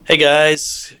Hey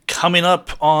guys, coming up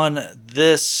on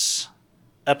this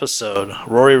episode,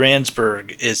 Rory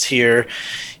Ransburg is here.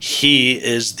 He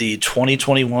is the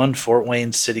 2021 Fort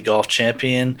Wayne City Golf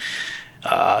Champion.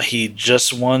 He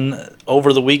just won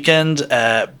over the weekend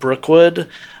at Brookwood.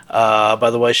 By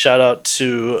the way, shout out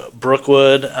to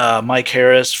Brookwood, Mike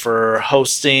Harris for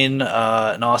hosting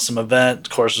an awesome event. The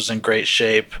course was in great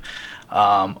shape.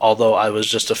 Although I was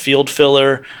just a field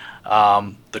filler,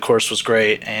 the course was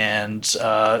great, and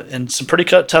in some pretty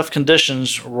tough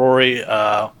conditions, Rory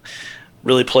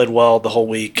really played well the whole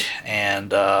week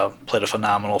and played a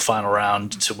phenomenal final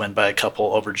round to win by a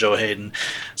couple over Joe Hayden.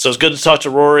 So it's good to talk to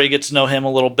Rory, get to know him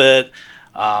a little bit,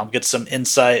 get some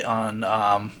insight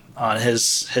on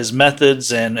his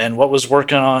methods and what was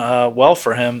working on well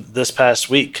for him this past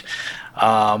week.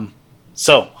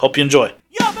 So hope you enjoy.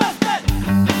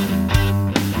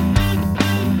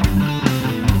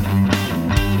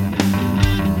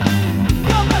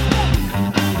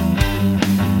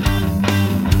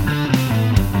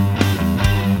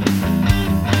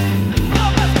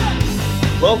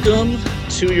 Welcome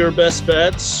to Your Best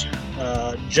Bets.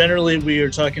 Generally, we are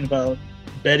talking about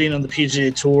betting on the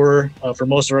PGA Tour for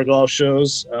most of our golf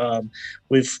shows.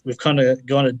 We've kind of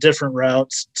gone a different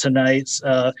route tonight.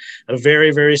 A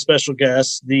very, very special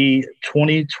guest, the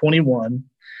 2021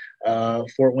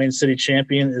 Fort Wayne City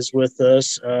Champion is with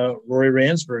us, Rory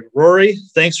Ransburg. Rory,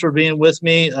 thanks for being with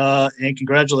me, and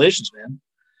congratulations, man.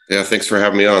 Yeah, thanks for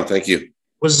having me on. Thank you.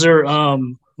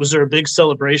 Was there a big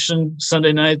celebration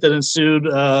Sunday night that ensued,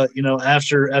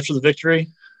 after the victory?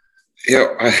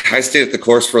 Yeah, I stayed at the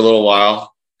course for a little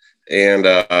while, and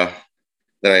then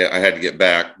I had to get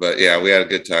back. But, yeah, we had a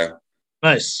good time.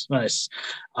 Nice.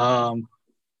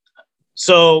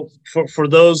 So for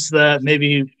those that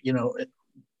maybe,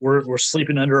 were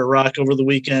sleeping under a rock over the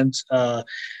weekend,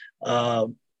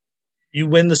 you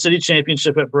win the city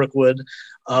championship at Brookwood,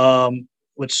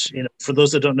 which, for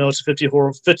those that don't know, it's a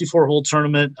 54-hole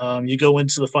tournament. You go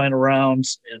into the final round,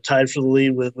 tied for the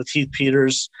lead with Heath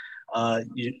Peters.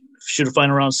 You shoot a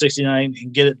final round 69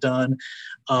 and get it done.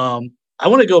 I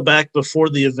want to go back before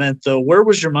the event, though. Where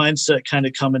was your mindset kind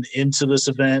of coming into this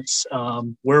event?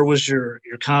 Where was your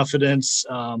confidence?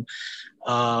 Kind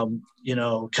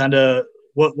of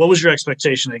what was your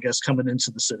expectation, I guess, coming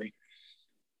into the city?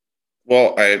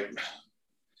 Well,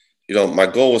 my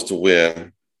goal was to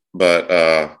win. But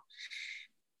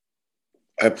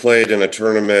I played in a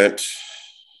tournament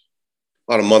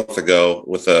about a month ago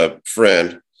with a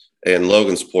friend in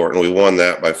Logansport, and we won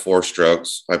that by 4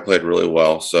 strokes. I played really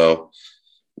well. So,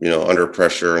 under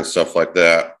pressure and stuff like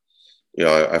that,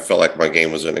 I felt like my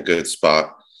game was in a good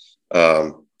spot.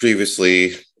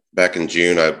 Previously, back in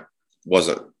June, I was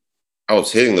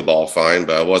hitting the ball fine,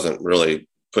 but I wasn't really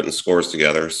putting scores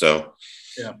together. So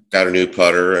got a new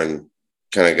putter and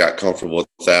kind of got comfortable with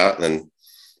that, and then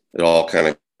it all kind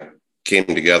of came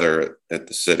together at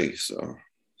the city. So,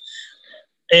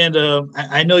 and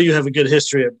I know you have a good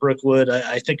history at Brookwood.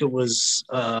 I think it was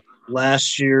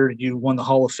last year you won the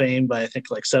Hall of Fame by I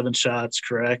think like 7 shots,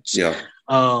 correct? Yeah.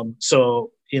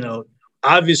 So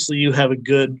obviously you have a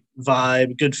good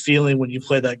vibe, good feeling when you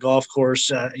play that golf course.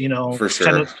 For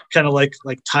sure. Kind of like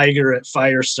Tiger at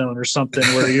Firestone or something,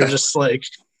 where you're just like.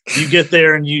 You get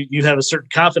there and you have a certain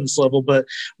confidence level, but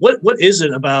what is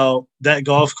it about that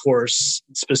golf course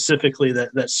specifically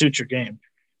that suits your game?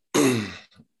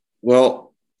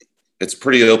 Well, it's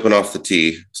pretty open off the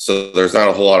tee, so there's not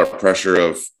a whole lot of pressure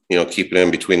of keeping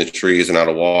in between the trees and out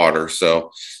of water.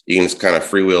 So you can just kind of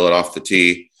freewheel it off the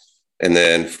tee, and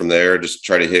then from there just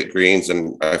try to hit greens.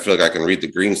 And I feel like I can read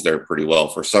the greens there pretty well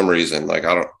for some reason. Like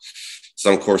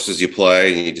some courses you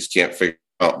play and you just can't figure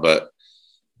out, but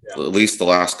at least the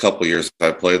last couple of years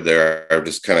I played there, I've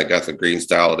just kind of got the greens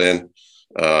dialed in,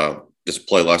 just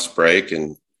play less break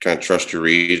and kind of trust your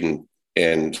read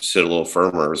and sit a little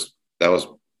firmer. That was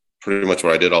pretty much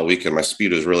what I did all weekend. My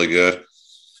speed was really good.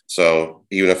 So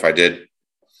even if I did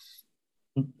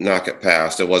knock it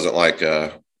past, it wasn't like,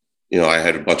 I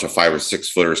had a bunch of 5 or 6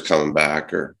 footers coming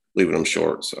back or leaving them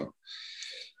short. So,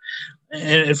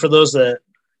 and for those that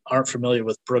aren't familiar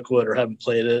with Brookwood or haven't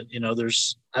played it,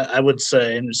 there's, I would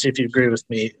say, and see if you agree with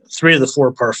me, 3 of the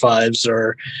 4 par 5s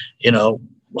are,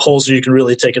 holes you can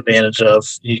really take advantage of.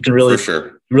 You can really,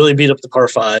 really beat up the par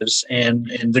 5s, and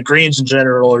the greens in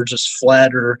general are just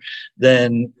flatter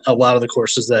than a lot of the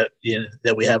courses that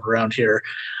we have around here.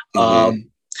 Mm-hmm.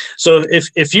 So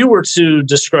if you were to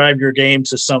describe your game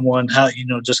to someone, how,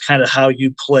 just kind of how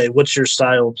you play, what's your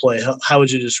style of play? How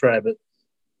would you describe it?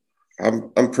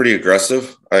 I'm pretty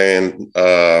aggressive, and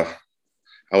I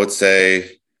would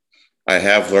say I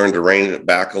have learned to rein it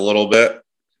back a little bit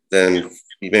than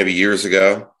maybe years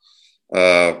ago.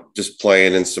 just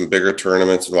playing in some bigger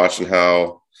tournaments and watching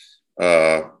how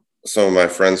some of my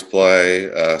friends play,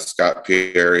 Scott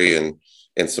Perry and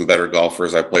some better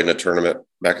golfers. I played in a tournament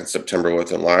back in September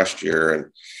with him last year, and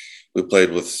we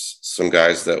played with some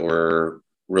guys that were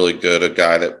really good. A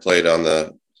guy that played on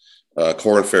the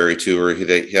Corn Ferry Tour,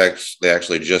 they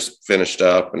actually just finished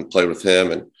up and played with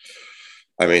him. And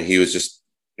I mean, he was just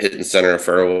hitting center of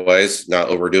fairways, not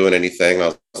overdoing anything. I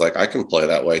was like, I can play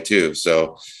that way too.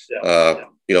 So,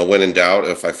 when in doubt,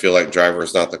 if I feel like driver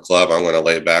is not the club, I'm going to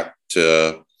lay back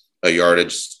to a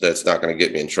yardage that's not going to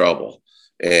get me in trouble.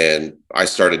 And I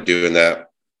started doing that.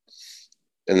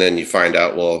 And then you find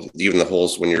out, well, even the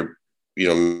holes when you're,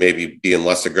 maybe being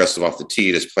less aggressive off the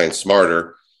tee, just playing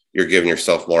smarter, you're giving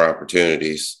yourself more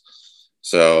opportunities.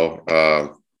 So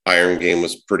iron game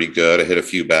was pretty good. I hit a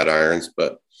few bad irons,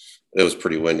 but it was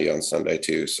pretty windy on Sunday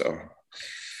too. So,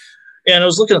 yeah, and I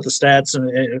was looking at the stats,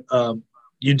 and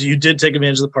you did take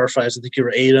advantage of the par fives. I think you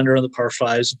were 8 under on the par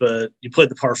fives, but you played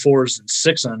the par fours and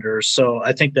 6 under. So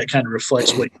I think that kind of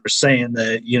reflects what you were saying,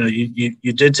 that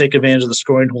you did take advantage of the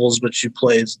scoring holes, but you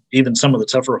played even some of the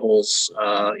tougher holes,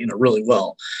 really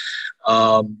well.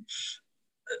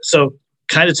 So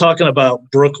kind of talking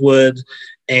about Brookwood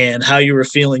and how you were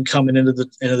feeling coming into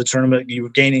the tournament, you were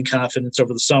gaining confidence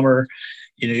over the summer.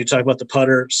 You talk about the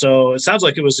putter. So it sounds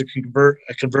like it was a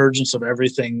convergence of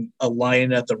everything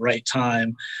aligning at the right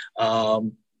time.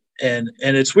 And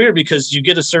it's weird because you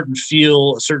get a certain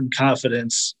feel, a certain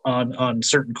confidence on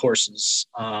certain courses.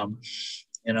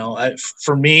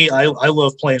 For me, I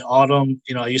love playing Autumn.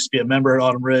 I used to be a member at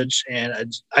Autumn Ridge, and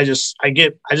I just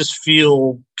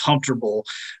feel comfortable,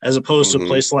 as opposed to a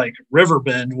place like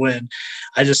Riverbend, when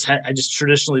I just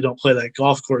traditionally don't play that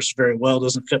golf course very well. It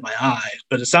doesn't fit my eye.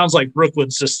 But it sounds like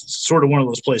Brookwood's just sort of one of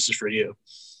those places for you.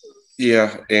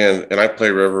 Yeah, and I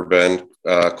play Riverbend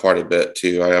quite a bit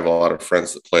too. I have a lot of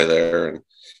friends that play there,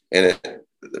 and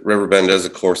Riverbend is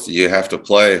a course that you have to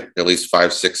play at least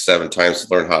 5, 6, 7 times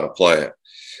to learn how to play it.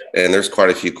 And there's quite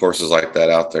a few courses like that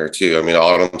out there too. I mean,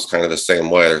 Autumn's kind of the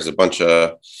same way. There's a bunch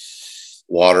of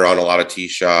water on a lot of tee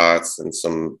shots and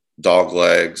some dog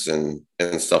legs and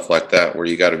stuff like that, where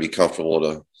you got to be comfortable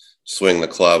to swing the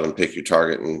club and pick your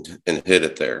target and hit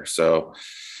it there. So,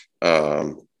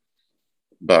 but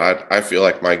I feel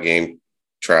like my game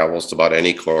travels to about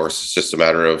any course. It's just a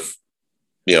matter of,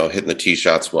 hitting the tee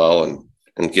shots well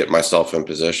and get myself in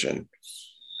position.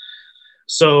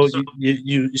 So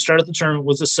you started the tournament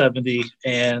with a 70,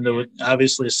 and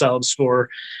obviously a solid score.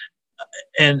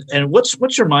 And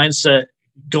what's your mindset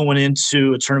going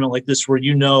into a tournament like this, where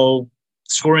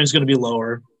scoring is going to be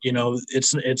lower?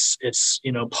 It's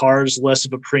par's less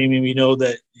of a premium.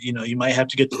 That you might have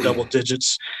to get to double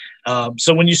digits.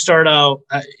 So when you start out,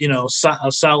 a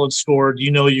solid score,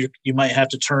 you might have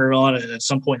to turn it on at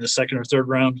some point in the second or third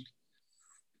round.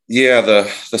 Yeah, the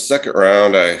second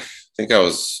round, I think I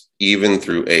was even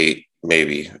through 8,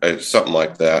 maybe something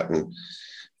like that,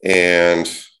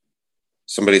 and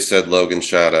somebody said Logan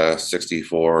shot a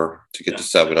 64 to get to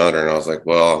 7 under, and I was like,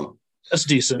 well, that's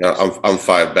decent. I'm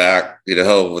 5 back,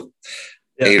 with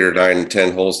 8 or 9,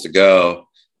 10 holes to go.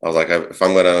 I was like, if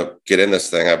I'm gonna get in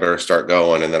this thing, I better start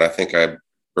going. And then I think I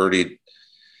birdied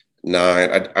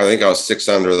 9. I think I was 6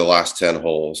 under the last 10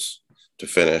 holes to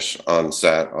finish on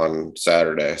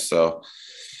Saturday. So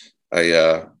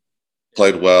I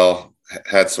played well,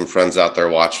 had some friends out there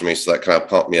watching me, so that kind of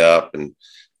pumped me up, and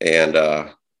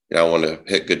I wanted to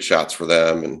hit good shots for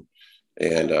them,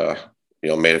 and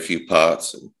made a few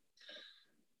putts,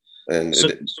 and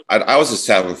I was just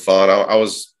having fun.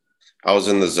 I was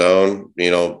in the zone,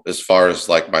 as far as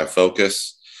like my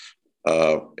focus,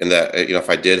 and that if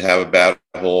I did have a bad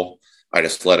hole, I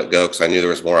just let it go, because I knew there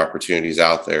was more opportunities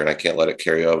out there, and I can't let it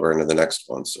carry over into the next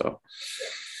one. So.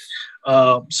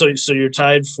 So you're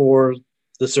tied for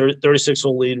the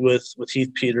 36-hole lead with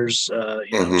Heath Peters,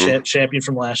 champion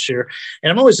from last year.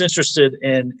 And I'm always interested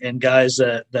in guys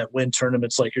that win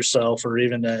tournaments like yourself, or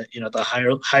even the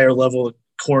higher level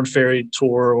Corn Ferry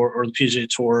Tour or the PGA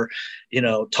Tour,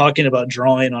 talking about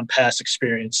drawing on past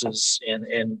experiences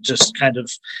and just kind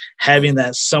of having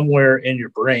that somewhere in your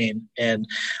brain. And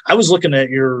I was looking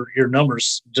at your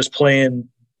numbers just playing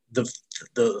the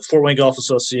Fort Wayne Golf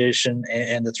Association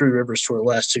and the Three Rivers Tour the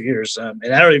last 2 years.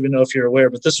 And I don't even know if you're aware,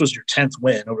 but this was your 10th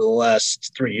win over the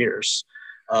last 3 years,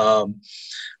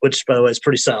 which, by the way, is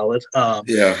pretty solid.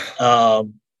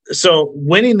 So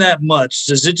winning that much,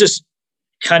 does it just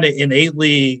kind of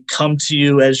innately come to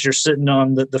you as you're sitting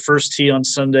on the first tee on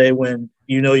Sunday, when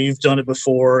you've done it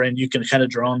before and you can kind of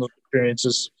draw on those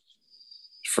experiences?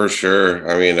 For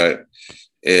sure. I mean,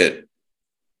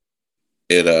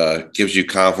 it gives you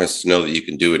confidence to know that you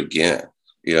can do it again.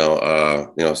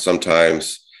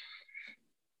 Sometimes,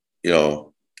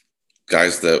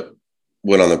 guys that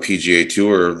went on the PGA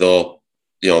Tour,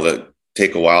 that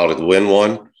take a while to win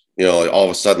one. All of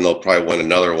a sudden they'll probably win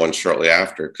another one shortly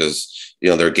after because,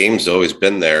 their game's always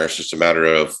been there. It's just a matter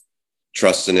of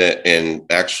trusting it and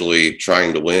actually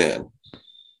trying to win.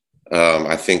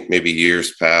 I think maybe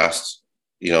years past,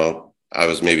 I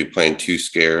was maybe playing too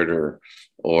scared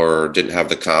or didn't have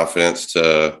the confidence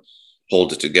to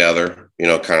hold it together,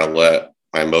 kind of let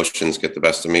my emotions get the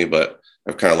best of me. But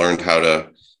I've kind of learned how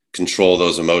to control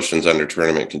those emotions under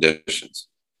tournament conditions.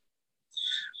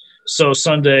 So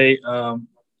Sunday, I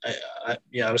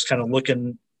was kind of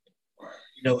looking,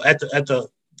 at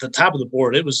the top of the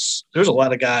board. There's a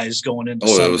lot of guys going into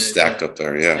Sunday. It was stacked up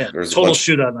there. Yeah. There's total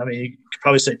shootout. I mean, you could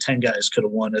probably say 10 guys could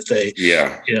have won if they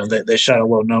shot a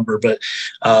low number, but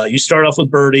you start off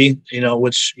with birdie,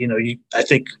 which, I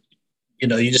think,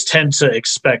 you just tend to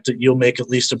expect that you'll make at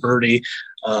least a birdie,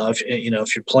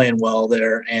 if you're playing well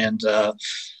there. And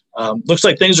looks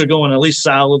like things are going at least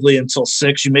solidly until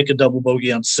 6. You make a double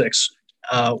bogey on 6.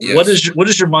 Yes. What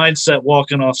is your mindset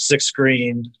walking off 6th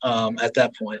green at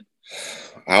that point?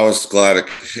 I was glad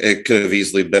it could have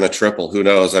easily been a triple. Who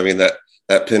knows? I mean, that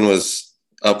pin was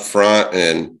up front,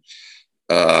 and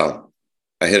I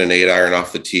hit an 8-iron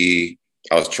off the tee.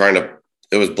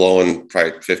 It was blowing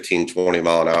probably 15, 20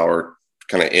 mile an hour,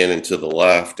 kind of in and to the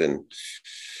left. And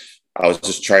I was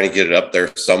just trying to get it up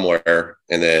there somewhere,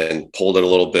 and then pulled it a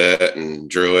little bit and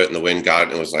drew it, and the wind got it,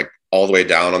 and it was like all the way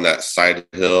down on that side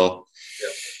hill.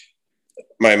 Yep.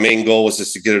 My main goal was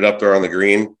just to get it up there on the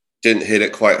green. Didn't hit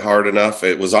it quite hard enough.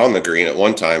 It was on the green at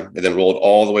one time and then rolled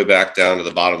all the way back down to the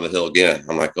bottom of the hill again.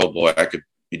 I'm like, oh boy, I could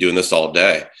be doing this all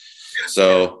day.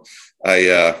 So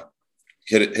I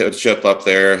hit a chip up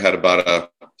there, had about a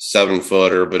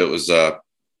 7-footer, but it was a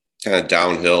kind of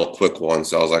downhill quick one.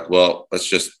 So I was like, well, let's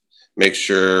just make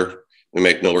sure we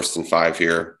make no worse than 5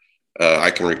 here.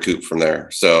 I can recoup from there.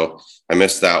 So I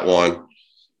missed that one,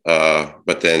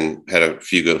 but then had a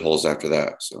few good holes after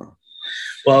that. So.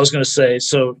 Well, I was going to say,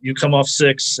 so you come off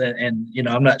 6 and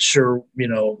I'm not sure,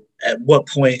 at what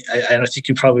point, I think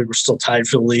you probably were still tied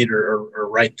for the lead or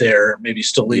right there, maybe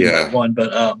still leading by 1.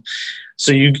 But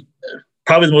so you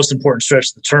probably the most important stretch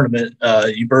of the tournament,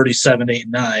 you birdie 7, 8,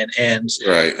 and 9. And,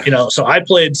 right. So I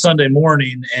played Sunday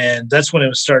morning, and that's when it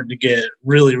was starting to get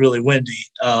really, really windy.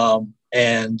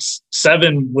 And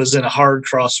 7 was in a hard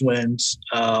crosswind.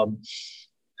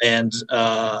 And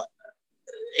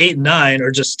 8 and 9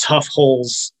 are just tough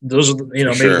holes. Those are,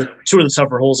 maybe 2 of the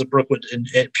tougher holes at Brookwood in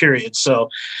period. So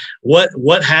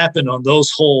what happened on those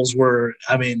holes where,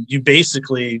 you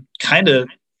basically kind of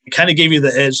gave you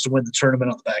the edge to win the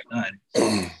tournament on the back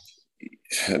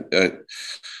 9?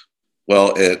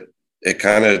 Well, it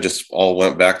kind of just all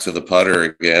went back to the putter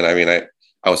again.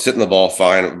 I was hitting the ball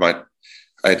fine.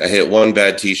 I hit one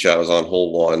bad tee shot. I was on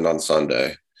hole 1 on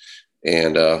Sunday,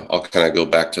 and I'll kind of go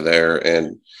back to there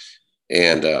and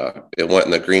it went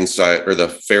in the green side or the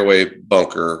fairway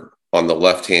bunker on the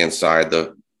left-hand side,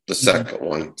 the second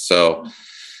one. So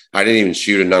I didn't even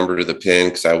shoot a number to the pin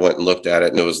because I went and looked at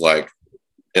it, and it was like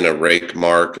in a rake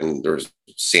mark, and there was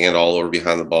sand all over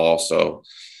behind the ball. So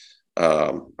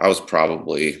I was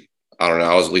probably,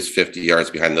 I was at least 50 yards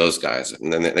behind those guys.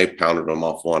 And then they pounded them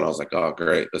off 1. I was like, oh,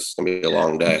 great. This is going to be a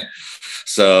long day.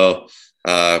 So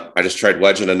I just tried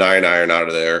wedging a 9-iron out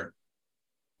of there.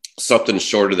 Something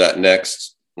short of that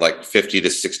next like 50 to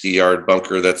 60 yard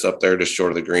bunker that's up there just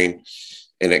short of the green,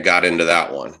 and it got into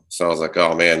that one. So I was like,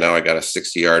 oh man, now I got a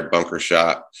 60-yard bunker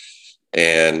shot,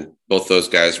 and both those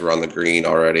guys were on the green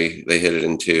already. They hit it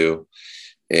in 2,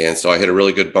 and so I hit a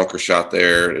really good bunker shot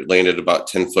there. It landed about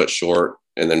 10 foot short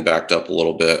and then backed up a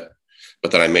little bit,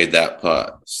 but then I made that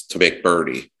putt to make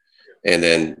birdie, and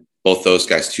then both those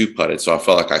guys 2-putted, so I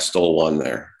felt like I stole one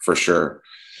there for sure.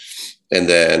 And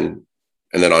then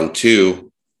on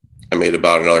 2, I made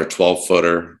about another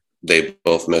 12-footer. They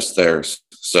both missed theirs.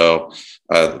 So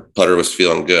putter was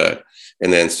feeling good.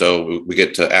 And then so we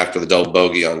get to after the double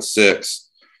bogey on 6,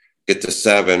 get to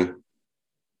 7,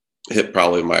 hit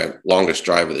probably my longest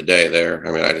drive of the day there.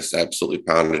 I just absolutely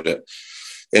pounded it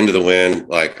into the wind.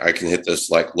 Like I can hit this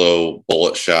like low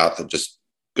bullet shot that just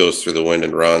goes through the wind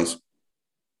and runs.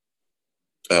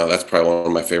 That's probably one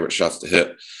of my favorite shots to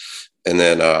hit. And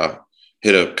then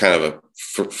hit a kind of a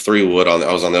 3-wood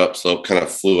I was on the upslope, kind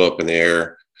of flew up in the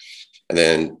air, and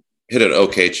then hit an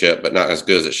okay chip, but not as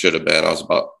good as it should have been. I was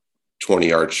about 20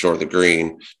 yards short of the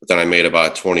green, but then I made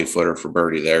about a 20-footer for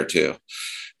birdie there too.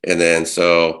 And then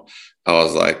so I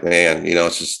was like, man,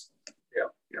 it's just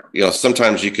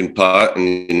sometimes you can putt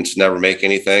and just never make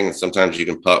anything, and sometimes you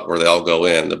can putt where they all go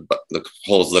in. The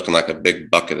hole's looking like a big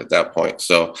bucket at that point.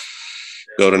 So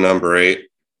go to number 8.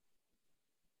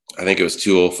 I think it was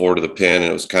 204 to the pin,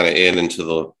 and it was kind of in and to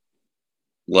the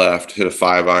left. Hit a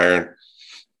 5-iron.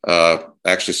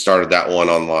 Actually started that one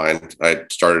online. I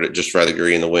started it just right of the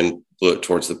green. The wind blew it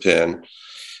towards the pin.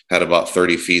 Had about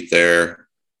 30 feet there.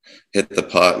 Hit the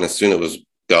putt, and as soon as it was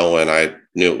going, I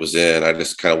knew it was in. I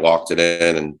just kind of walked it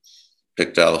in and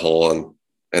picked out the hole,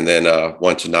 and then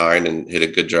went to 9 and hit a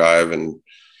good drive, and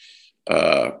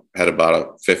had about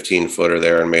a 15-footer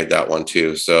there and made that one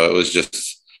too. So it was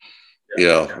just,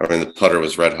 the putter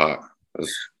was red hot.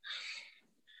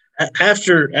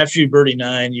 After you birdie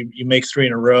 9, you make 3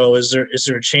 in a row. Is there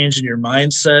a change in your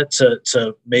mindset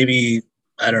to maybe,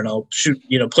 I don't know, shoot,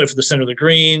 play for the center of the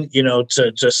green,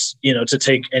 to just, to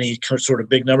take any sort of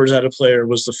big numbers out of play, or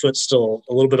was the foot still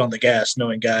a little bit on the gas,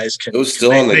 knowing guys can? It was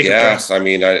still on the gas. I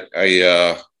mean,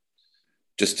 I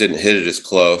just didn't hit it as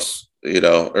close,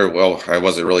 I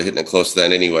wasn't really hitting it close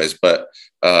then anyways, but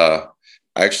I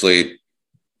actually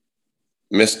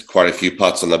missed quite a few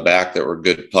putts on the back that were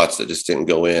good putts that just didn't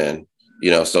go in,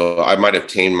 so I might have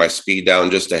tamed my speed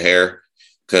down just a hair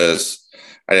because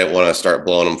I didn't want to start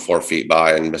blowing them 4 feet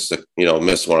by and miss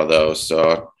one of those.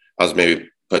 So I was maybe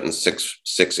putting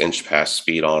 6-inch pass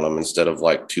speed on them instead of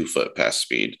like 2-foot pass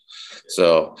speed.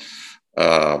 So,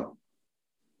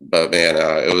 but man,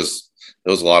 it was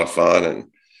a lot of fun.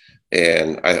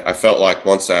 And I felt like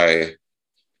once I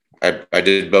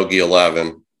did bogey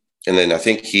 11, and then I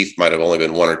think Heath might've only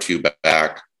been 1 or 2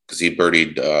 back because he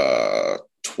birdied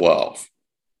 12.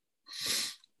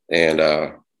 And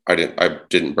I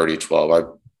didn't birdie 12. I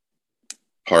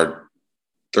parred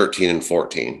 13 and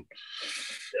 14,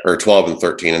 or 12 and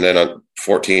 13. And then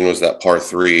 14 was that par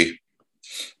 3.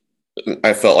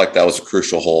 I felt like that was a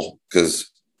crucial hole because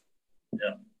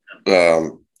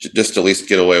just at least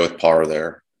get away with par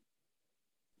there.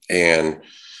 And,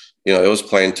 it was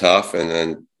playing tough. And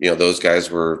then, those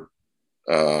guys were,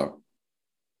 not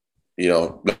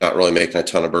really making a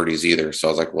ton of birdies either. So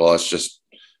I was like, well, let's just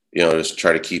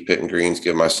try to keep hitting greens,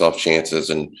 give myself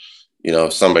chances. And,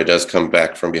 if somebody does come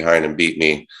back from behind and beat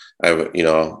me, I've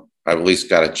at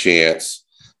least got a chance,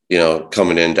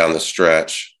 coming in down the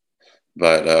stretch.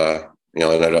 But, it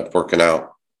ended up working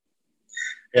out.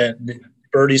 And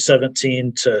birdie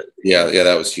 17 to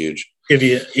that was huge. Give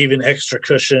you even extra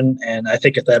cushion. And I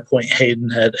think at that point Hayden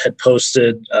had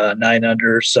posted 9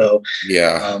 under, so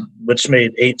which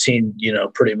made 18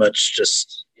 pretty much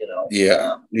just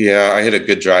I hit a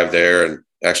good drive there and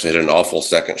actually hit an awful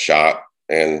second shot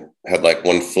and had like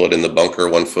 1 foot in the bunker,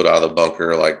 1 foot out of the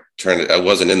bunker, like I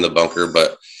wasn't in the bunker,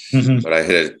 but I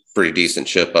hit a pretty decent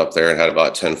chip up there and had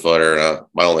about a 10-footer. And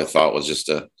my only thought was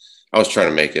I was trying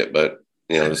to make it, but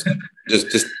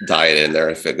just die it in there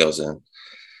if it goes in.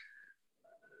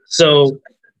 So,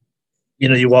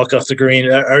 you walk off the green.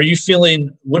 Are you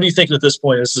feeling, what are you thinking at this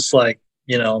point? Is this like,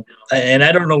 and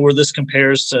I don't know where this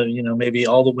compares to, maybe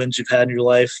all the wins you've had in your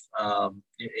life. Your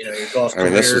golf career.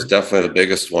 This is definitely the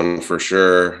biggest one for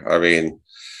sure. I mean,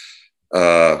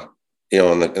 and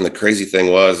the crazy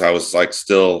thing was I was like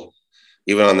still,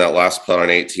 even on that last putt on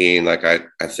 18, like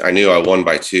I knew I won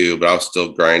by 2, but I was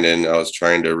still grinding. I was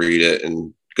trying to read it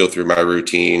and go through my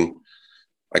routine.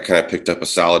 I kind of picked up a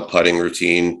solid putting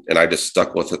routine and I just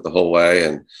stuck with it the whole way.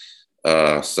 And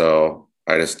so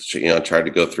I just, tried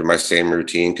to go through my same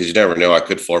routine because you never know, I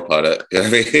could 4-putt it. I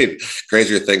mean,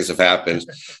 crazier things have happened.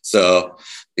 So,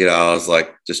 I was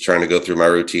like just trying to go through my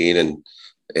routine and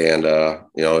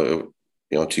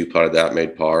 2-putted that,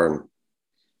 made par, and,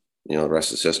 the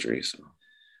rest is history. So,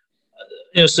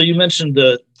 so you mentioned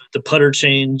the putter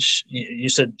change. You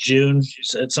said June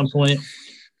at some point.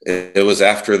 It was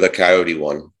after the Coyote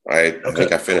one. I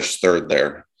think I finished 3rd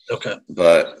there. Okay.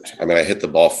 But I mean, I hit the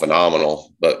ball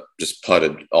phenomenal, but just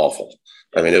putted awful.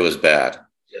 I mean, it was bad.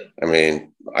 Yeah. I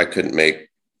mean, I couldn't make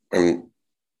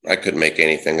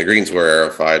anything. The greens were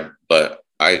aerified, but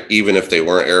even if they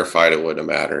weren't aerified, it wouldn't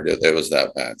have mattered. It was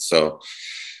that bad. So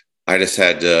I just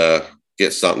had to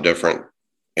get something different.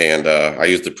 And I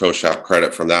used the Pro Shop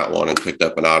credit from that one and picked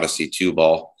up an Odyssey 2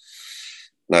 ball.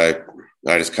 And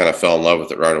I just kind of fell in love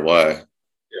with it right away.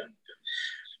 Yeah.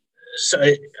 So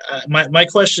my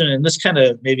question, and this kind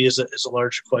of maybe is a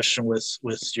larger question with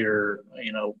your,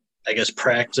 I guess,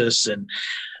 practice and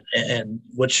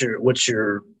what's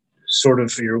your sort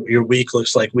of your week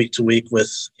looks like week to week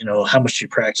with, how much you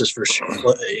practice for,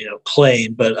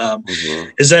 playing. But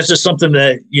is that just something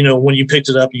that, when you picked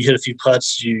it up, you hit a few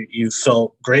putts, you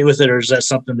felt great with it? Or is that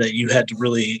something that you had to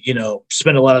really,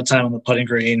 spend a lot of time on the putting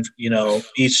green,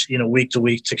 each, week to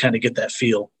week to kind of get that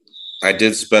feel? I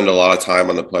did spend a lot of time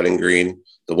on the putting green.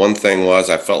 The one thing was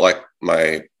I felt like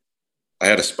I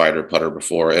had a spider putter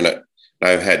before, and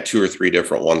I've had 2 or 3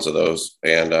 different ones of those,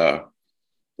 and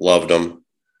loved them.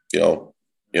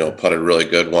 Putted really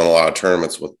good. Won a lot of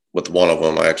tournaments with one of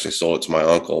them. I actually sold it to my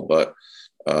uncle, but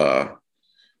so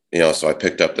I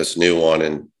picked up this new one,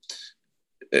 and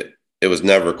it was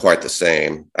never quite the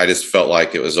same. I just felt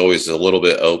like it was always a little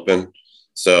bit open.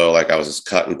 So like I was just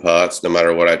cutting putts, no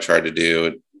matter what I tried to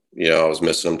do. I was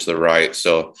missing them to the right.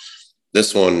 So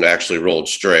this one actually rolled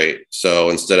straight. So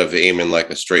instead of aiming like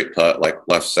a straight putt, like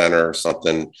left center or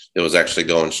something, it was actually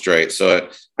going straight. So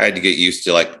I had to get used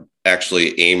to like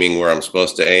actually aiming where I'm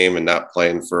supposed to aim and not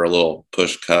playing for a little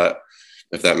push cut,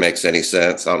 if that makes any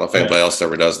sense. I don't know if anybody else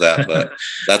ever does that, but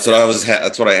that's what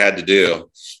that's what I had to do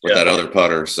with that other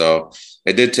putter. So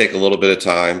it did take a little bit of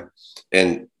time,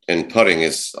 and putting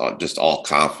is just all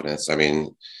confidence. I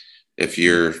mean, if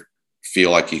you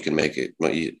feel like you can make it,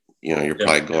 you're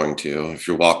probably going to. If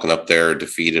you're walking up there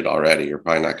defeated already, you're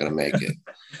probably not going to make it.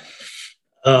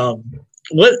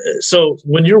 So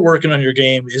when you're working on your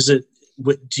game,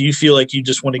 do you feel like you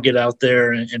just want to get out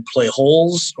there and play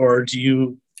holes, or do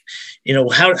you,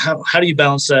 how do you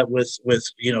balance that with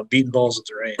beating balls at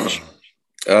the range?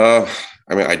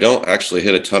 I don't actually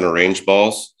hit a ton of range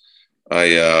balls.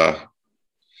 I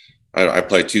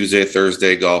play Tuesday,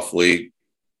 Thursday golf league.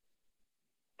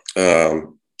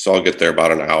 So I'll get there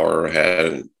about an hour ahead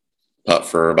and putt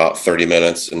for about 30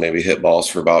 minutes and maybe hit balls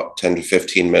for about 10 to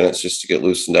 15 minutes just to get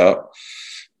loosened up.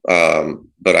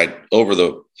 But over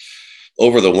the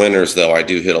winters though, I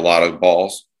do hit a lot of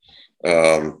balls.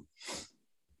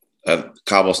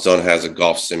 Cobblestone has a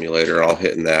golf simulator. I'll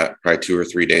hit in that probably 2 or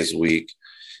 3 days a week.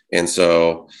 And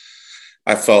so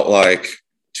I felt like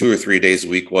 2 or 3 days a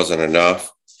week wasn't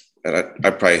enough. And I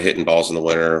probably hitting balls in the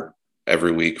winter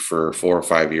every week for 4 or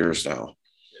 5 years now.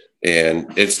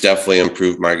 And it's definitely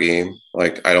improved my game.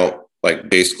 Like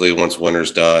basically once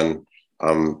winter's done,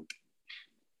 I'm,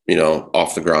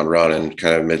 off the ground running,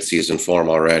 kind of mid-season form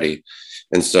already.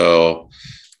 And so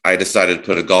I decided to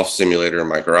put a golf simulator in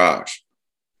my garage.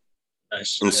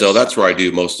 Nice. And so that's where I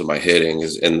do most of my hitting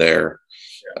is in there.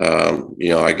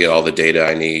 I get all the data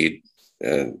I need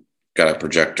and got a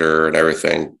projector and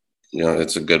everything.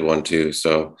 It's a good one too.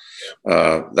 So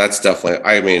that's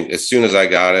definitely, as soon as I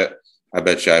got it, I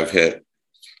bet you I hit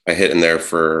in there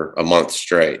for a month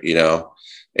straight,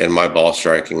 and my ball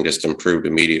striking just improved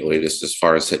immediately, just as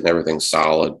far as hitting everything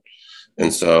solid.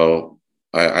 And so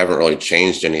I haven't really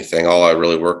changed anything. All I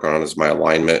really work on is my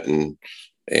alignment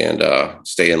and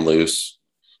staying loose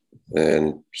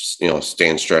and,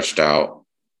 staying stretched out.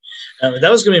 That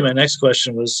was going to be my next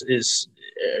question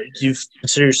do you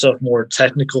consider yourself more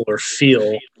technical or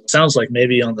feel? Sounds like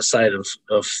maybe on the side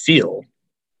of feel.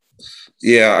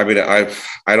 Yeah.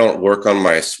 I don't work on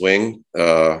my swing.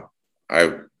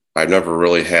 I've never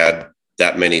really had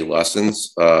that many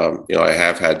lessons. I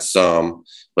have had some,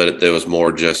 but it was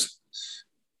more just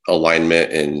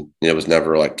alignment, and it was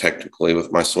never like technically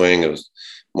with my swing. It was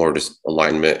more just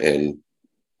alignment and,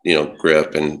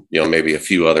 grip and, maybe a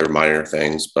few other minor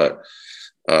things, but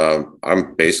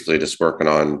I'm basically just working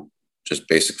on just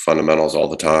basic fundamentals all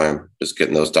the time, just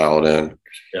getting those dialed in.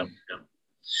 Yeah.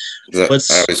 I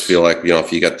always feel like,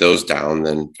 if you got those down,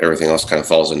 then everything else kind of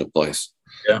falls into place.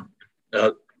 Yeah.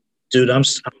 Dude, I'm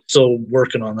still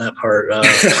working on that part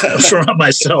for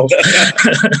myself.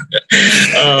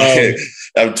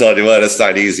 I'm telling you what, it's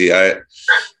not easy.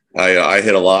 I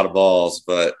hit a lot of balls,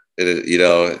 but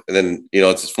and then,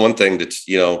 it's just one thing that,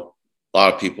 a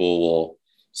lot of people will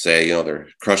say, they're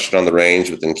crushing on the range,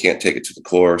 but then can't take it to the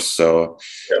course. So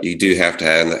you do have to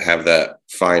have that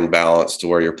fine balance to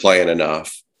where you're playing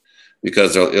enough,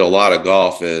 because a lot of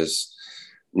golf is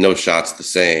no shot's the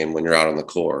same when you're out on the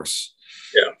course.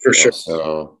 Yeah, for sure.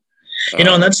 So,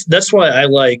 and that's why I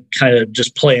like kind of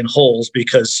just playing holes,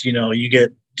 because, you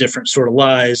get different sort of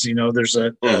lies. There's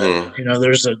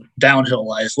there's a downhill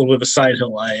lie, a little bit of a side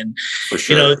hill lie. And, for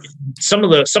sure. Some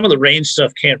of the range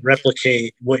stuff can't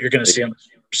replicate what you're going to see on the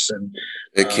course. And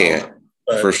it can't,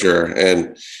 for sure.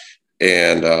 And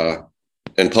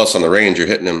plus on the range, you're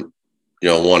hitting them,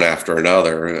 one after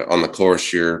another. On the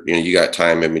course, you got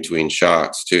time in between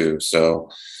shots too. So,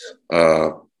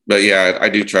 but yeah, I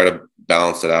do try to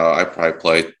balance it out. I probably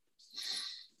play,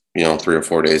 3 or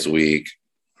 4 days a week.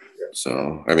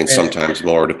 So, sometimes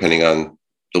more depending on,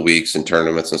 the weeks and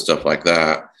tournaments and stuff like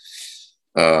that.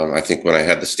 I think when I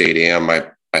had the stadium,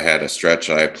 I had a stretch.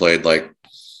 I played like,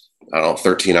 I don't know,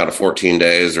 13 out of 14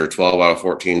 days or 12 out of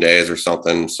 14 days or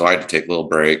something. So I had to take a little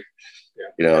break,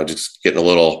 just getting a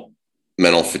little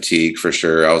mental fatigue for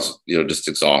sure. I was, just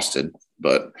exhausted,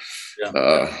 but,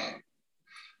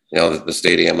 the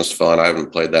stadium was fun. I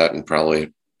haven't played that in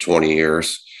probably 20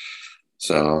 years.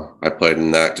 So I played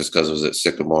in that just because it was at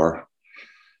Sycamore.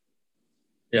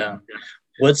 Yeah.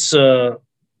 What's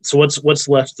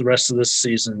left the rest of this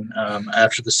season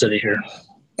after the city here?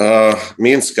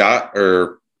 Me and Scott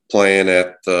are playing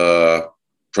at the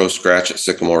Pro Scratch at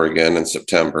Sycamore again in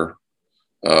September.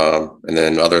 And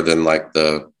then other than like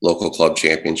the local club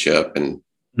championship and,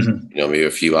 maybe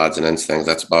a few odds and ends things,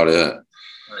 that's about it.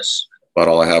 Nice. About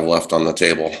all I have left on the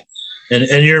table.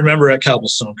 And you're a member at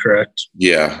Cobblestone, correct?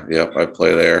 Yeah. Yep. I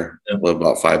play there. I live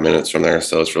about 5 minutes from there.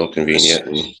 So it's real convenient.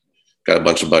 And got a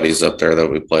bunch of buddies up there that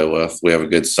we play with. We have a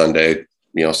good Sunday,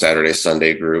 Saturday,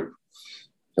 Sunday group.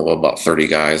 About 30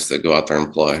 guys that go out there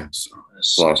and play. So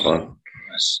it's a lot of fun.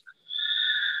 Nice.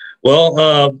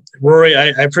 Well, Rory, I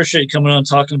appreciate you coming on and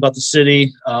talking about the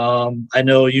city. I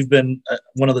know you've been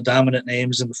one of the dominant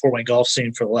names in the Fort Wayne golf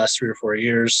scene for the last 3 or 4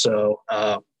 years. So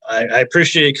I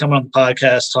appreciate you coming on the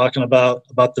podcast, talking about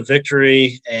the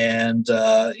victory. And,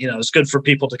 it's good for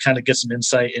people to kind of get some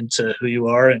insight into who you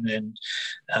are. And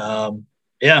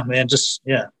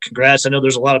congrats. I know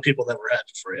there's a lot of people that were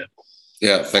happy for you.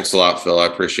 Yeah, thanks a lot, Phil. I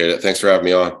appreciate it. Thanks for having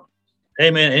me on. Hey,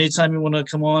 man, anytime you want to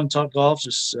come on and talk golf,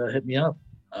 just hit me up.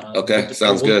 Okay,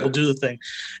 sounds good. We'll do the thing.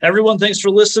 Everyone, thanks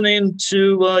for listening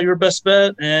to Your Best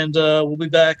Bet, and we'll be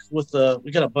back with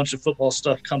we got a bunch of football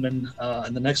stuff coming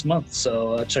in the next month,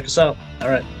 so check us out. All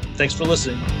right, thanks for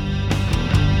listening.